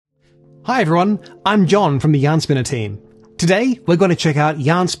Hi everyone, I'm John from the Yarn Spinner team. Today, we're going to check out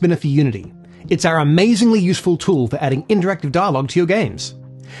Yarn Spinner for Unity. It's our amazingly useful tool for adding interactive dialogue to your games.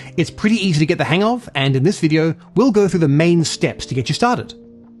 It's pretty easy to get the hang of, and in this video, we'll go through the main steps to get you started.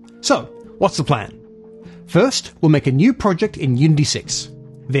 So, what's the plan? First, we'll make a new project in Unity 6.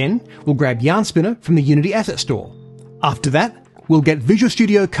 Then, we'll grab Yarn Spinner from the Unity Asset Store. After that, we'll get Visual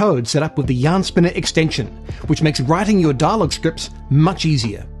Studio Code set up with the Yarn Spinner extension, which makes writing your dialogue scripts much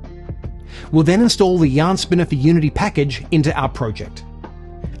easier. We'll then install the Yarn Spinner for Unity package into our project.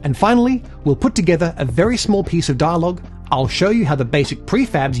 And finally, we'll put together a very small piece of dialogue. I'll show you how the basic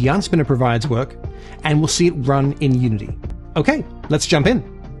prefabs Yarn Spinner provides work, and we'll see it run in Unity. Okay, let's jump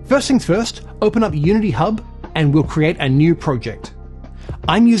in. First things first, open up Unity Hub, and we'll create a new project.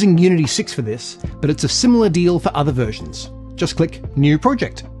 I'm using Unity 6 for this, but it's a similar deal for other versions. Just click New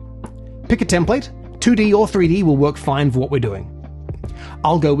Project. Pick a template, 2D or 3D will work fine for what we're doing.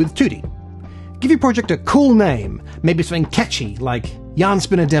 I'll go with 2D. Give your project a cool name, maybe something catchy like Yarn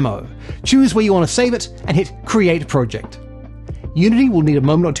Spinner Demo. Choose where you want to save it and hit Create Project. Unity will need a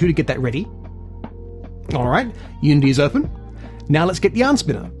moment or two to get that ready. Alright, Unity is open. Now let's get Yarn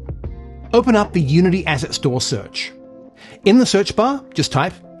Spinner. Open up the Unity Asset Store search. In the search bar, just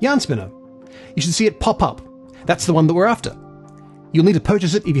type Yarn Spinner. You should see it pop up. That's the one that we're after. You'll need to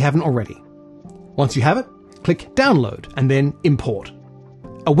purchase it if you haven't already. Once you have it, click Download and then Import.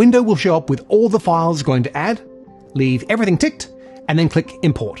 A window will show up with all the files you're going to add, leave everything ticked, and then click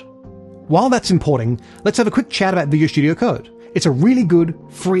Import. While that's importing, let's have a quick chat about Visual Studio Code. It's a really good,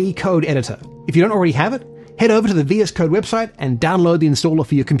 free code editor. If you don't already have it, head over to the VS Code website and download the installer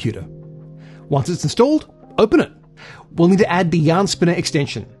for your computer. Once it's installed, open it. We'll need to add the Yarn Spinner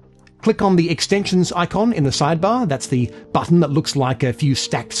extension. Click on the extensions icon in the sidebar. That's the button that looks like a few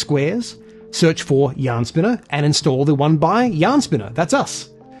stacked squares. Search for Yarn Spinner and install the one by Yarn Spinner. That's us.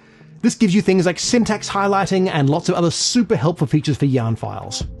 This gives you things like syntax highlighting and lots of other super helpful features for Yarn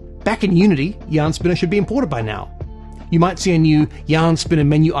files. Back in Unity, Yarn Spinner should be imported by now. You might see a new Yarn Spinner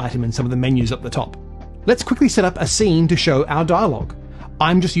menu item in some of the menus up the top. Let's quickly set up a scene to show our dialogue.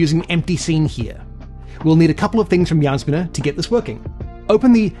 I'm just using an empty scene here. We'll need a couple of things from Yarn Spinner to get this working.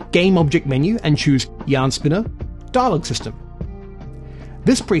 Open the Game Object menu and choose Yarn Spinner Dialogue System.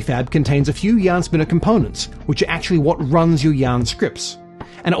 This prefab contains a few Yarn Spinner components, which are actually what runs your Yarn scripts.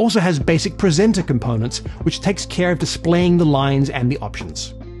 And it also has basic presenter components, which takes care of displaying the lines and the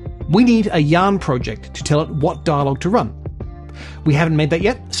options. We need a Yarn project to tell it what dialogue to run. We haven't made that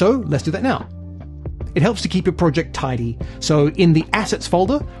yet, so let's do that now. It helps to keep your project tidy, so in the Assets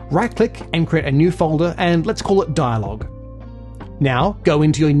folder, right-click and create a new folder, and let's call it Dialogue. Now, go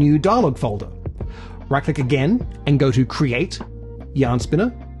into your new Dialogue folder. Right-click again, and go to Create, Yarn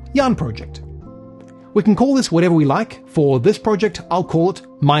Spinner, Yarn Project. We can call this whatever we like. For this project, I'll call it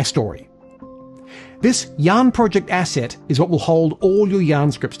My Story. This Yarn Project asset is what will hold all your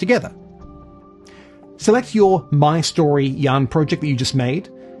Yarn scripts together. Select your My Story Yarn project that you just made.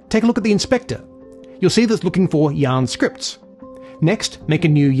 Take a look at the inspector. You'll see that it's looking for Yarn scripts. Next, make a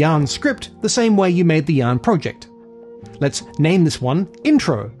new Yarn script the same way you made the Yarn project. Let's name this one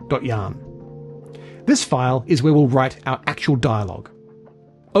intro.yarn. This file is where we'll write our actual dialogue.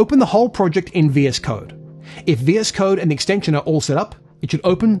 Open the whole project in VS Code. If VS Code and the extension are all set up, it should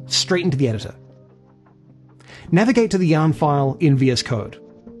open straight into the editor. Navigate to the Yarn file in VS Code.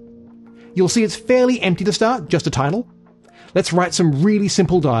 You'll see it's fairly empty to start, just a title. Let's write some really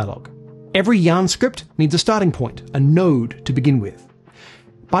simple dialogue. Every Yarn script needs a starting point, a node to begin with.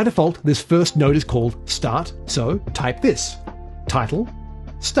 By default, this first node is called Start, so type this. Title,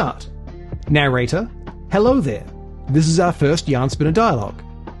 Start. Narrator, hello there. This is our first Yarn Spinner dialogue.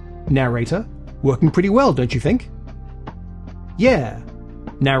 Narrator, working pretty well, don't you think? Yeah.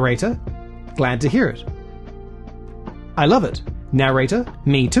 Narrator, glad to hear it. I love it. Narrator,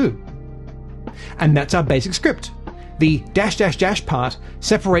 me too. And that's our basic script. The -- part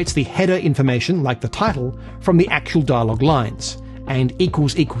separates the header information, like the title, from the actual dialogue lines, and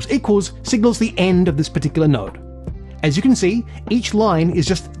equals signals the end of this particular node. As you can see, each line is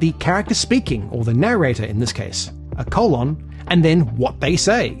just the character speaking, or the narrator in this case, a colon, and then what they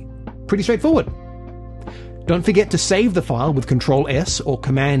say. Pretty straightforward. Don't forget to save the file with Ctrl-S or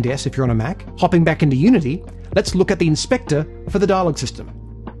Command-S if you're on a Mac. Hopping back into Unity, let's look at the inspector for the dialogue system.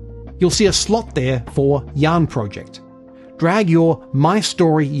 You'll see a slot there for Yarn Project. Drag your My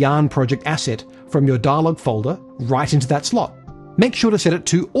Story Yarn Project asset from your dialogue folder right into that slot. Make sure to set it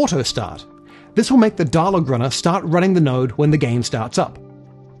to Auto Start. This will make the dialogue runner start running the node when the game starts up.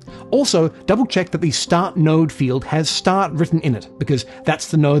 Also, double check that the Start Node field has Start written in it, because that's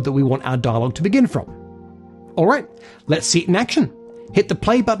the node that we want our dialogue to begin from. Alright, let's see it in action. hit the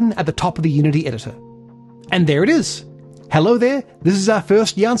play button at the top of the Unity editor. And there it is. Hello there, this is our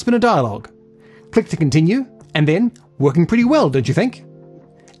first Yarn Spinner dialogue. Click to continue, and then, working pretty well, don't you think?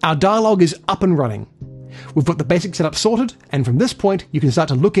 Our dialogue is up and running. We've got the basic setup sorted, and from this point you can start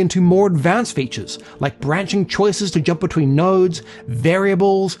to look into more advanced features, like branching choices to jump between nodes,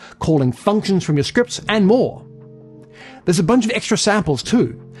 variables, calling functions from your scripts, and more. There's a bunch of extra samples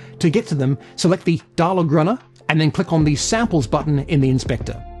too. To get to them, select the dialogue runner, and then click on the Samples button in the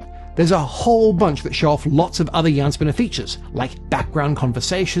inspector. There's a whole bunch that show off lots of other Yarn Spinner features, like background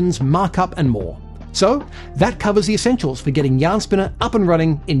conversations, markup, and more. So, that covers the essentials for getting Yarn Spinner up and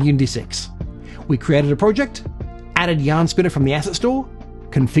running in Unity 6. We created a project, added Yarn Spinner from the asset store,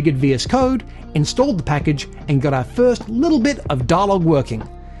 configured VS Code, installed the package, and got our first little bit of dialogue working.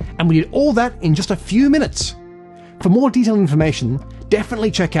 And we did all that in just a few minutes. For more detailed information,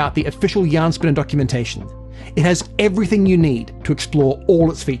 definitely check out the official Yarn Spinner documentation. It has everything you need to explore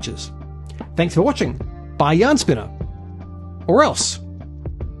all its features. Thanks for watching. Bye Yarn Spinner. Or else.